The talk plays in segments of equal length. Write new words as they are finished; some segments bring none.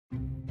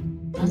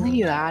don't think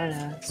you added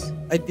us.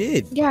 I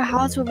did. Yeah, how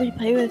else would we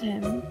play with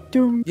him?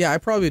 Doom. Yeah, I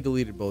probably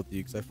deleted both of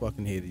you because I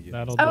fucking hated you.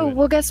 Oh,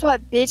 well, guess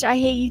what, bitch? I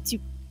hate you too.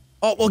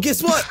 Oh, well,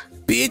 guess what,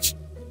 bitch?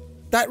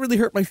 That really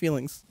hurt my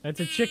feelings. That's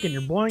a chicken.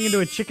 You're blowing into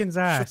a chicken's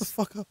ass. Shut the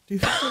fuck up,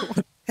 dude.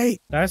 Hey.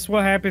 That's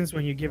what happens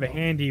when you give a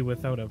handy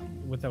without a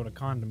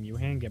condom. You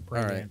hand get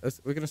pregnant. All right,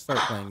 we're gonna start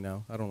playing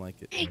now. I don't like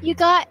it. You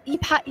got.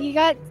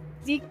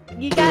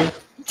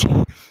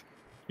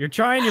 You're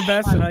trying your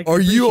best, and I can Are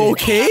you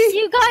okay?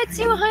 You got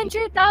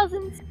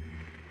 200,000.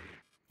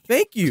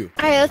 Thank you.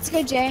 All right, let's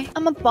go, Jay.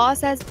 I'm a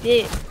boss ass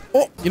bitch.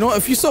 Oh, you know what?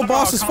 If you so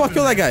boss as fuck,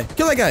 kill that guy.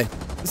 Kill that guy.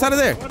 It's out of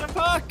there. What the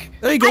fuck?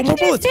 There you go. More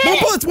bullets. More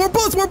bullets. More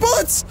bullets. More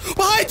bullets.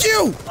 Behind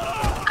you.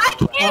 I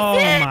can't Oh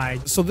sit. my.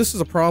 So this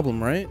is a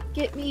problem, right?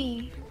 Get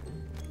me.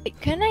 Wait,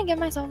 couldn't I get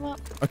myself up?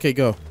 Okay,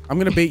 go. I'm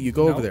gonna bait you.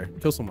 Go over there.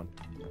 Kill someone.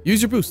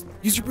 Use your boost.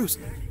 Use your boost.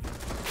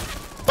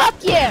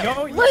 Fuck you,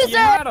 Go, loser. you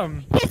had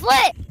him. He's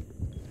lit.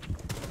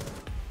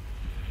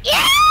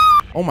 Yeah.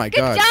 Oh my Good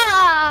god.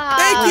 job.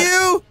 Thank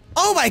you.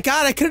 Oh my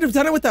god, I couldn't have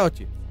done it without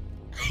you.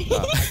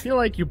 I feel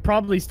like you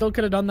probably still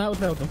could have done that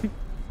without them.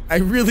 I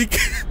really.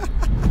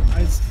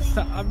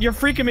 You're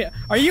freaking me.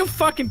 Are you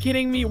fucking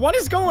kidding me? What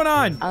is going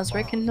on? I was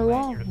breaking the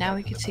wall. Now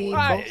we can see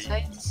both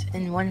sides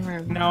in one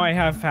room. Now I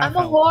have half I'm a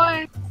health.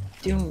 whore.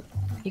 Dude,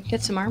 you can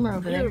get some armor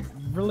over You're there.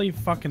 really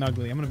fucking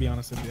ugly. I'm gonna be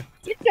honest with you.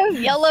 Get your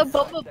yellow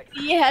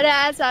bumblebee head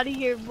ass out of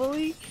here,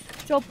 boy.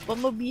 Get your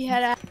bumblebee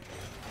head ass.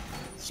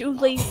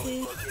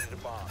 Shoelaces.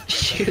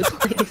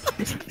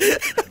 Shoelaces.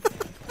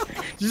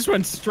 You just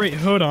went straight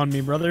hood on me,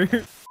 brother.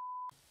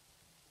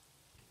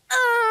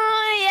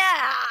 Oh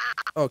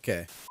yeah.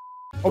 Okay.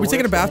 Are we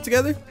taking a bath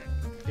together?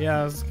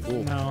 Yeah,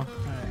 no.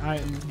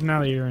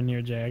 Now that you're in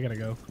here, Jay, I gotta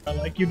go. I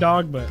like you,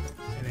 dog, but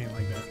it ain't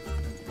like that.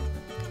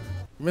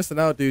 You're missing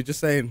out, dude. Just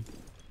saying.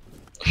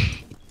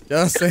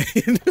 Just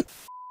saying.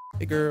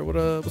 Hey, girl,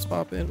 what's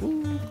poppin'?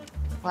 Ooh.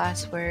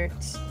 Last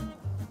words.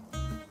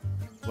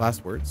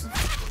 Last words.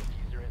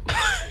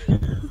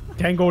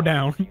 Tango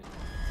down.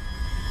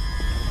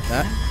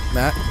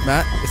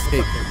 Matt,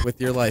 escape with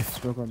your life.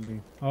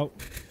 Oh.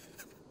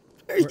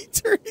 Are you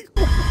turning?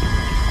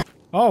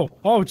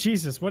 Oh,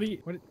 Jesus.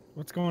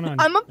 What's going on?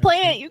 I'm a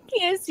plant. You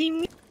can't see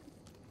me.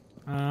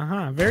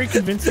 Uh-huh. Very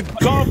convincing.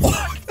 Oh,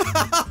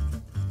 fuck.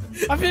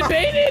 I've been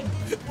baited.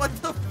 What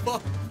the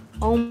fuck?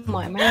 Oh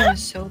my, man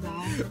is so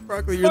bad.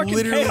 Broccoli, you're Fucking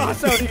literally.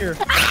 chaos out here.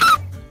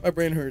 My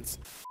brain hurts.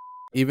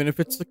 Even if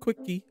it's a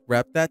quickie,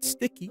 wrap that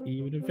sticky.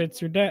 Even if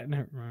it's your dad.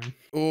 Never mind.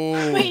 Oh.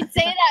 Wait,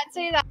 say that.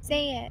 Say that.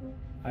 Say it.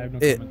 I have no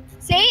It. comment.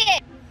 Say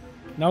it.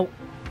 Nope.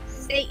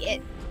 Say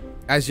it.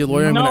 As your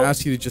lawyer, I'm No. gonna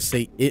ask you to just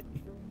say it.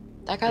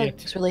 That guy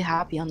looks really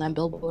happy on that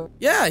billboard.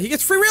 Yeah, he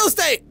gets free real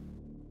estate.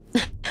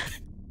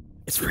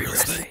 It's free real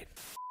estate.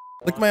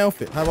 Look at my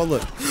outfit. How about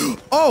look?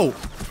 Oh.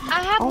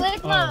 I have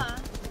Ligma.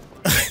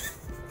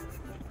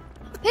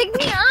 Pick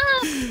me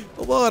up.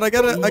 Hold on, I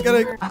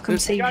gotta. I'll come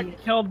save Got you.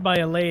 killed by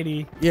a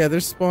lady. Yeah,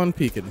 there's spawn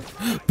peeking.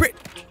 Brit.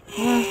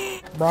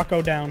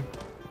 Rocco down.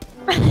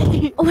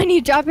 When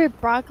you drop your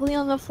broccoli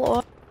on the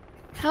floor,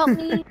 help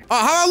me. Oh,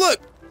 how do I look?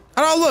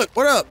 How do I look?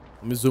 What up?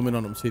 Let me zoom in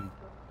on him, city.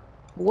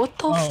 What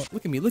the f-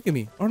 Look at me, look at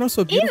me. Oh, not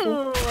so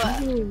beautiful.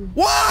 Ew.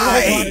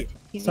 Why?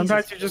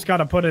 Sometimes you just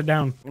gotta put it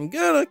down. I'm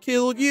gonna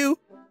kill you.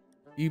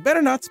 You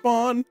better not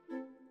spawn.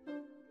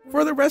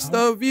 For the rest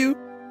of you,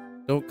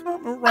 don't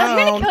come around. I'm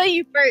gonna kill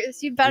you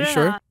first. You better You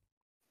sure? not.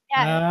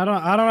 Yeah. I don't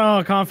know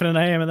how confident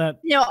I am in that.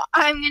 No,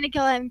 I'm gonna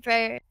kill him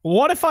first.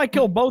 What if I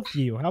kill both of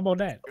you? How about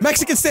that?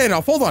 Mexican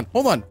standoff. Hold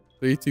on.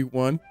 3, 2,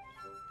 1.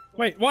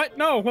 Wait, what?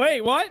 No,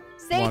 wait, what?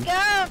 Say One.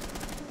 go.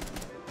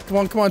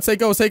 Come on. Say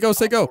go.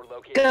 Go.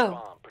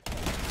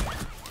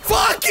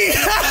 Fucking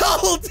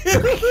hell,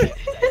 dude.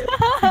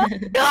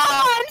 No,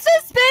 I'm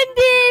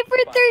suspended for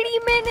 30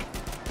 minutes.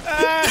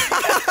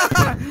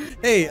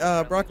 Hey,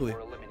 broccoli.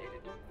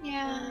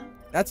 Yeah.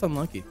 That's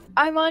unlucky.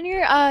 I'm on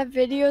your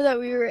video that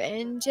we were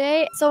in,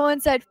 Jay.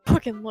 Someone said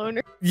fucking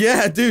loner.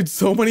 Yeah, dude.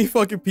 So many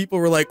fucking people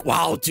were like,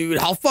 "Wow, dude,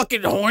 how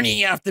fucking horny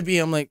you have to be."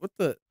 I'm like, what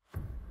the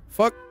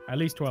fuck? At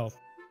least 12.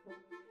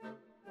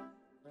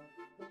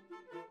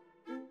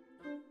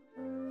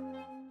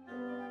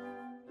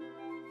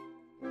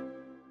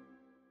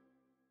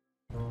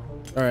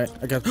 All right,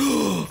 I got.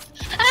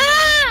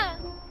 Ah!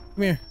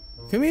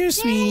 Come here,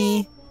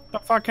 sweetie. What the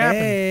fuck happened?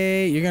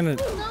 Hey, you're gonna.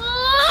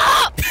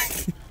 Ah!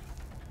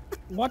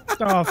 What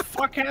the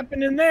fuck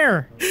happened in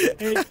there?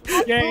 Hey,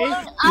 Jay,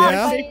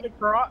 Yeah? take the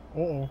cross.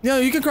 Uh-oh. No,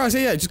 you can cross.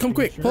 Yeah. Just come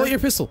quick. Sure? Pull out your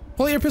pistol.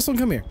 And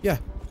come here. Yeah.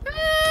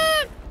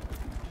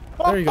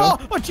 Oh, There you go.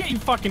 Oh, Jay, you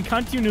fucking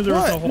cunt. You knew there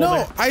was a What? hole No,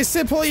 there. I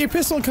said pull out your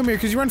pistol and come here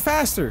because you run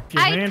faster. If you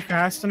ran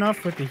fast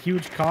enough with the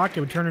huge cock, it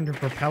would turn into a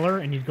propeller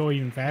and you'd go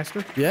even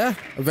faster. Yeah.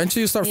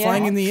 Eventually, you start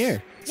flying in the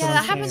air. Yeah,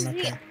 that happens to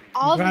me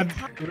all the time.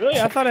 Really?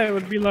 I thought it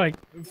would be like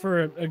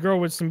for a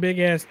girl with some big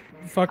ass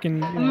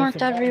fucking. I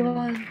marked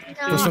everyone.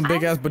 For some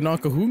big ass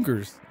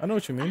binoculars. I know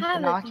what you mean.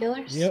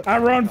 Binoculars? Yep. I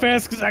run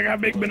fast because I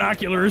got big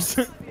binoculars.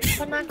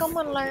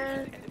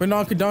 Binoculars.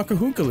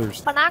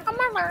 Binoculars.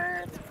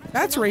 Binoculars.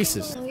 That's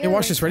racist. Hey,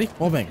 watch this. Ready?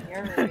 Wall bang.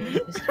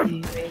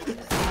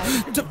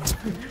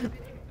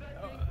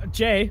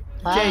 Jay, you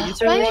Why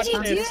said would watch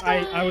you do this.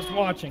 that? I was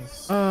watching.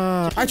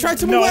 I tried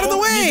to move out of the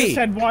way. You just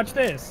said watch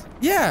this.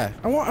 Yeah,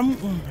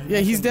 yeah,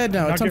 he's dead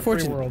now. It's Nugget free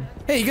unfortunate. world.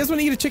 Hey, you guys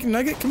want to eat a chicken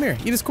nugget? Come here.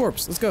 Eat his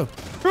corpse. Let's go.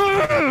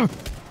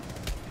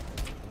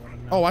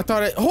 Oh, I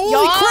thought it.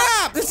 Holy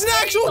crap! It's an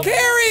actual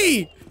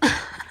carry!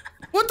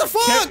 What the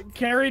fuck?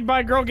 Carried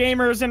by girl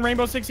gamers in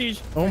Rainbow Six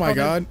Siege. Oh my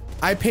god.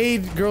 I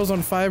paid girls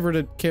on Fiverr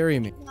to carry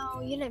me.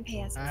 No, you didn't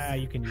pay us.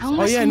 You can use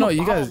Oh yeah, no,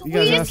 you guys We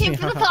just asked came me.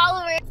 for the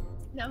followers.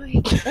 No,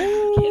 you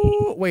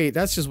Oh, wait,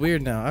 that's just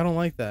weird now. I don't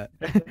like that.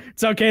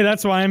 It's okay,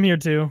 that's why I'm here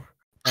too.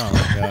 Oh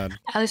my god.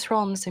 At least we're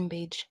all on the same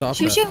page. Stop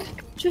Shoo, that.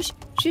 shoo,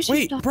 shoo, shoo,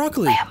 Wait, stop.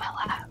 broccoli. Lay on my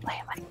lap. Lay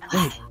on my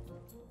lap.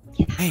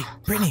 Wait. Hey,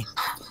 Brittany.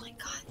 Oh my god.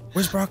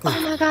 Where's broccoli?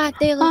 Oh my god,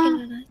 they're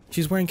looking at us.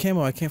 She's wearing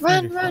camo. I can't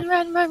find Run, her. run,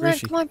 run, run, Where run. is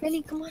she? Come on,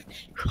 Brittany, come on.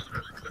 Come on,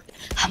 come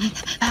on,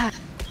 come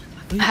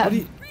on. I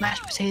have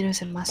mashed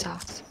potatoes in my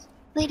sauce.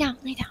 Lay down,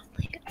 lay down,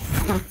 lay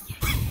down.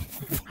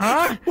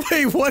 Huh?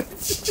 Wait, what?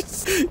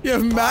 You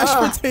have mashed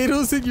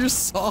potatoes in your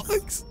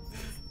socks?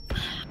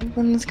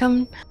 It's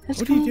coming. It's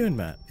What are coming. you doing,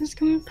 Matt? It's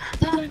coming.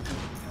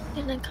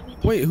 They're not coming.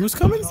 Wait, who's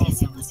coming?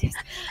 Yes, yes, yes.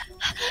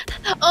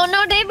 Oh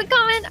no, David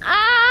coming!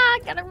 Ah,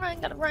 gotta run,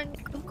 gotta run.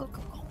 Go, go,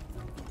 go, go.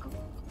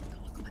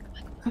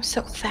 I'm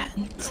so fat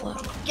and slow.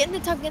 Get in the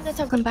tub, get in the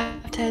tub. Come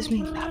baptize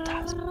me.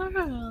 Baptize me.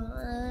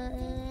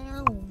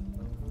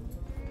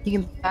 You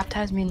can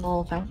baptize me in the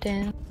little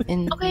fountain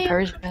in Okay.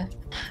 Persia.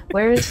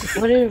 Where is this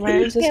Okay,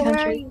 where are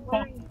country? you?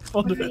 Where are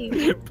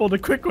you? Pulled a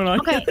quick one on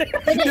Okay. you.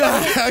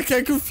 Yeah, I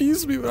can't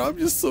confuse me, but I'm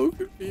just so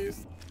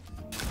confused.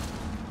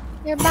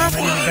 You're back.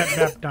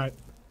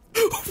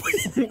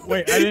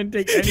 Wait, I didn't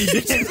take any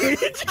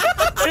damage.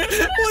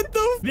 What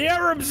the? The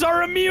Arabs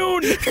are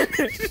immune.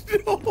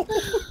 No,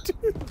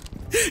 dude.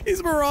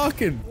 He's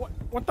Moroccan.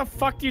 What the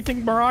fuck do you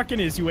think Moroccan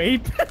is, you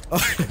ape? All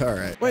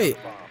right. Wait,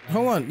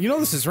 hold on. You know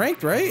this is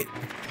ranked, right?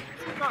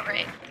 Not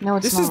right. No,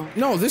 it's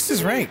not. This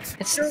is ranked.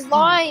 It's You're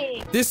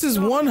lying. This is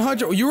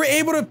 100. You were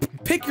able to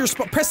pick your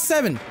spawn. Press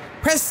 7.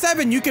 Press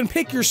 7. You can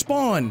pick your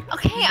spawn.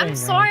 Okay, I'm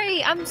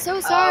sorry. I'm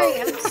so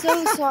sorry. I'm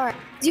so sorry.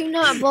 Do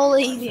not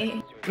bully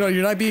me. No,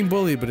 you're not being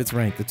bullied, but it's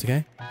ranked. It's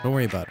okay. Don't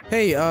worry about it.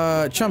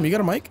 Hey, Chum, you got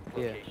a mic?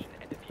 Yeah.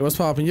 What's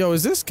poppin'? Yo,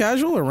 is this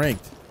casual or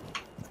ranked?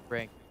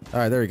 Ranked. All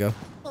right, there we go.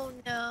 Oh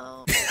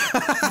no.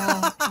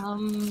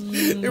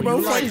 You're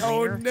both like,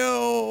 oh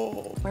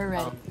no. We're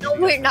ready. No,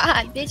 we're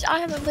not, bitch. I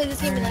haven't played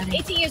this game in like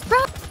 18 years, bro.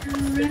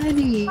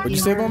 Ready. What'd you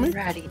say about me?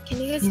 Ready.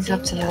 Can you guys He's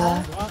up to the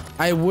left.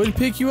 I would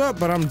pick you up,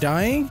 but I'm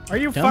dying. Are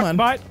you Come fuck on.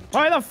 butt?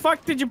 Why the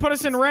fuck did you put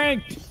us in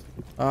ranked?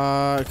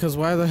 Cause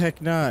why the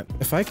heck not?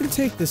 If I can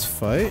take this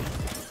fight.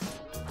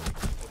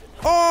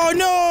 Oh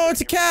no,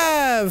 it's a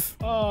Cav!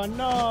 Oh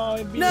no,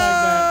 it'd be like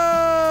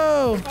that.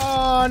 No!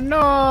 Oh no!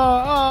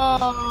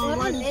 Oh, What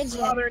why an did idiot. you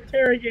bother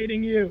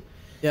interrogating you?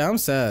 Yeah, I'm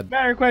sad.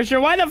 Better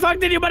question. Why the fuck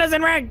did you put us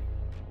in rank?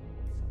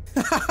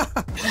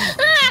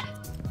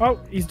 Oh,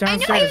 he's I knew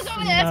he downstairs was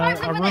over in there. That's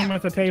why a I'm over room there.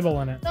 with a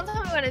table in it. Don't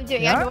tell me what I'm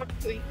doing. Yeah? I know what I'm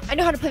doing. I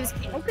know how to play this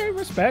game. Okay,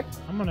 respect.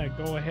 I'm gonna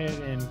go ahead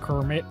and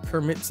Kermit.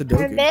 Kermit Sudoku.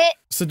 Kermit.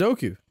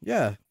 Sudoku,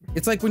 yeah.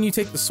 It's like when you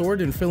take the sword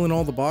and fill in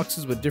all the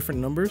boxes with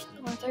different numbers.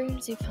 Oh, I thought you were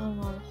gonna say filling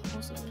all the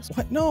holes in this.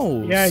 What?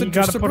 No. Yeah, you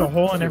gotta put a Sudoku.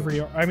 hole in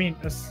every. I mean,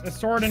 a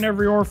sword in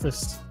every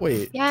orifice.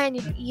 Wait. Yeah, and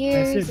your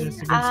ears, That's it, and that's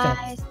the your good stuff.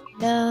 eyes,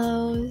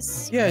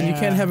 nose. Yeah, and you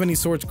can't Yeah. have any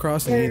swords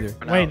crossing either.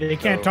 Wait, they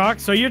can't talk?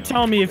 So you're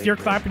telling me if you're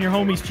clapping your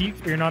homie's cheeks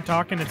but you're not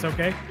talking, it's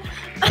okay?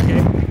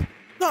 Okay.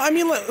 No, I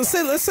mean, let's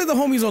say the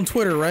homie's on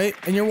Twitter, right?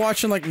 And you're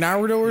watching like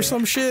Naruto or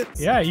some shit.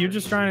 Yeah, you're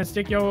just trying to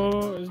stick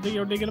your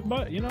dick in the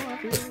butt, you know?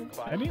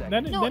 I mean,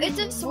 No, if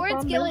the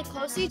swords get like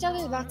close to each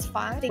other, that's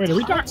fine. They Wait, are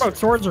we touch. talking about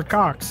swords or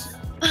cocks?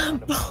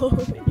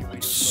 Both.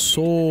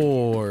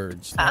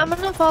 Swords. I'm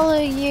gonna follow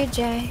you,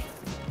 Jay.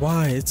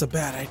 Why? It's a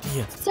bad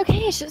idea. It's okay.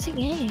 It's just a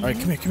game. All right,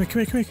 come here, come here, come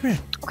here, come here, come here.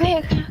 Okay,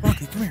 okay.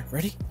 Broccoli, come here.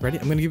 Ready? Ready?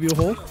 I'm gonna give you a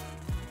hole.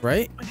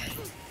 Right?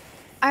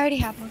 I already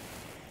have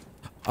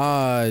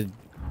one.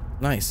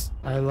 Nice.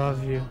 I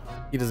love you.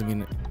 He doesn't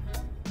mean it.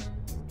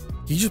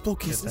 You just blow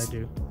kisses. Yes, I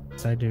do.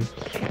 Yes, I do.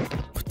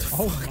 What the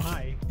Oh fuck?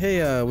 my.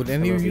 Hey, would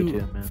any I of love you you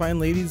too, man. fine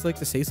ladies like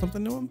to say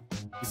something to him?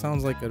 He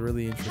sounds like a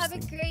really Have a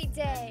interesting. great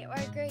day or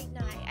a great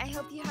night. I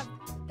hope you have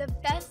the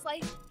best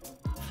life.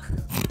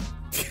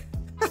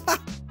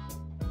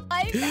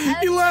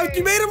 He left.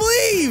 You made him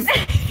leave.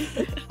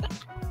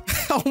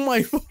 Oh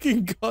my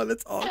fucking god,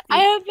 that's awkward. I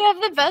hope you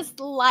have the best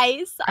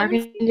lice. We're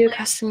gonna do a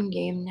custom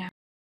game now.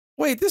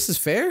 Wait, this is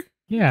fair.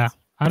 Yeah,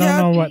 I don't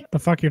Yeah. know what the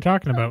fuck you're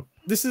talking about.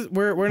 This is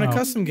we're in a Oh.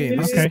 custom game.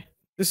 Okay.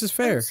 This is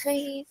fair.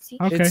 Crazy.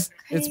 Okay.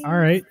 It's All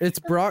right. It's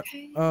Brock.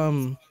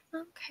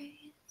 Okay.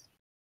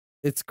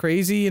 It's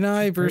Crazy and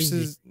I Crazy.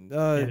 versus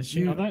Yeah, did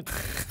you know that?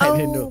 I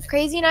didn't know. Oh,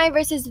 Crazy and I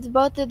versus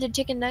both of the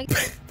chicken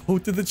nuggets.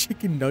 Both of the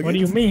chicken nuggets. What do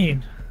you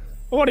mean?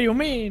 What do you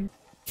mean?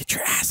 Get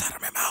your ass out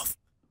of my mouth.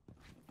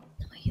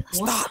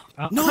 What?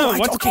 Stop. No,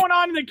 what's okay. going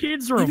on in the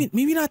kids' room?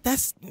 Maybe not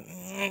this.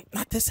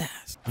 Not this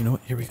ass. You know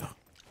what? Here we go.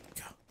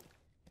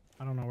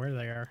 I don't know where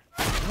they are.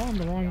 Oh, I'm in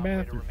the wrong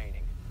bathroom.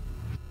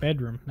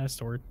 Bedroom. That's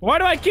the word. Why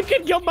do I keep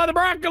getting killed by the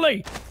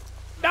broccoli?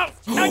 No,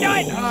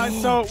 no.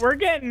 So we're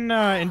getting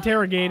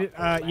interrogated.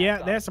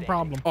 Yeah, that's the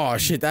problem. Oh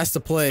shit, that's the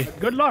play.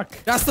 Good luck.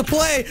 That's the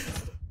play.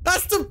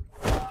 That's the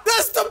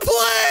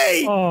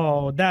play.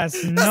 Oh,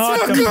 that's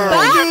not the girl,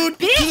 play.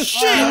 dude.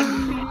 Shit.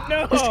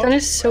 No. This gun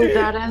is so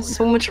bad. It has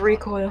so much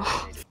recoil.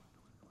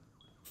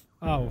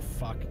 Oh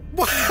fuck.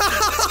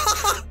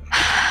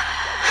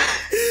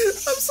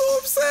 I'm so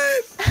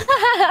upset.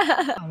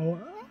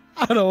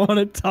 I don't want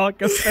to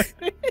talk about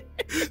it.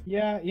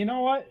 Yeah, you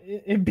know what?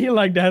 It'd be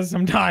like that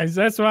sometimes.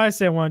 That's why I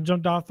said when I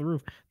jumped off the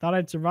roof. Thought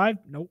I'd survive?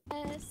 Nope.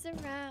 It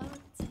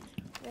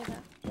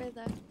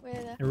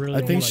really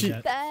I think like she.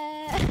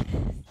 that.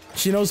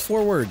 She knows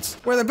 4 words.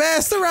 We're the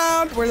best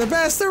around. We're the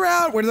best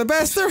around. We're the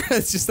best around.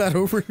 It's just that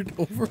over and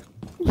over.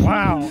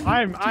 Wow,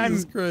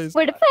 Jesus Christ.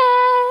 We're the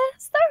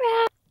best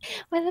around.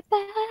 We're the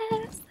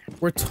best.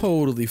 We're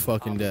totally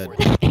fucking dead.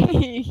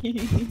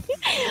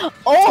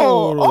 Oh,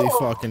 Totally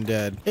fucking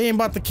dead. It ain't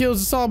about the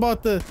kills. It's all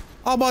about the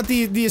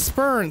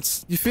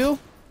experience. You feel?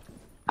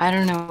 I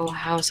don't know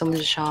how someone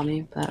just shot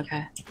me, but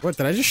okay. What?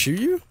 Did I just shoot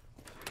you?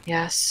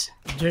 Yes.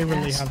 Jay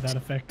really Yes. have that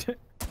effect.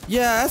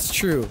 Yeah, that's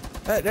true.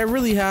 That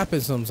really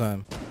happens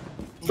sometime.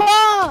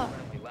 fuck!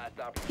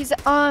 He's in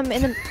the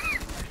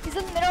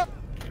middle.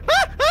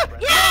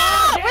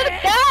 Yeah, we're the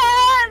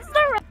best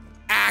around.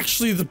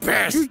 Actually, the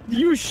best.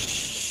 You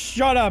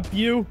shut up,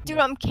 you. Dude,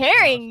 I'm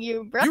carrying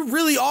you, bro. You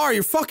really are.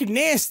 You're fucking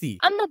nasty.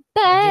 I'm the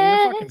You're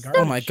fucking best.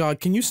 garbage. Oh my god,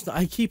 can you?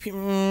 I keep.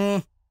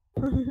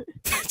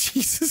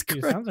 Jesus Dude,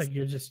 it Christ. sounds like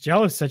you're just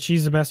jealous that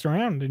she's the best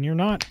around and you're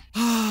not.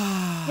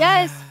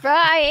 Yes, bro,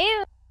 I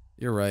am.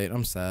 You're right.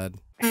 I'm sad.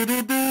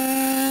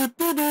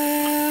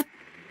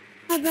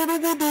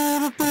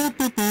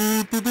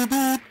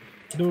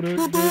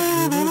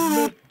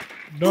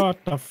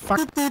 What the fuck?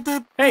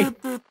 Hey!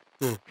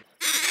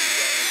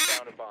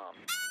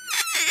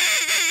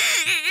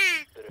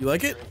 You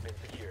like it?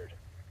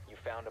 You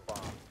found a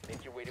bomb.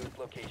 Make your way to its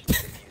location and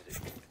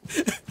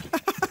defuse it.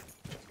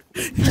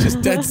 He's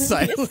just dead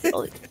silent.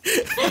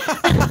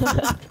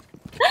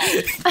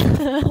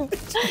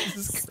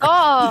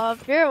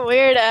 Stop, you're a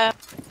weirdo.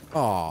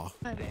 Aw.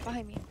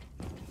 Behind me.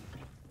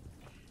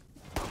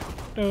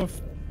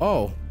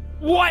 Oh.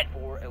 What?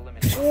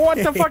 What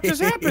the fuck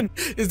just happened?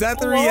 Is that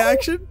the Hello?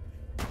 reaction?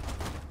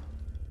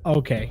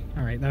 Okay,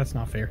 alright, that's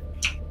not fair.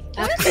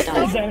 That's That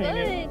was dumb.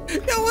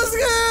 good. Yo, what's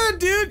good,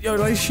 dude? Yo,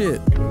 nice shit.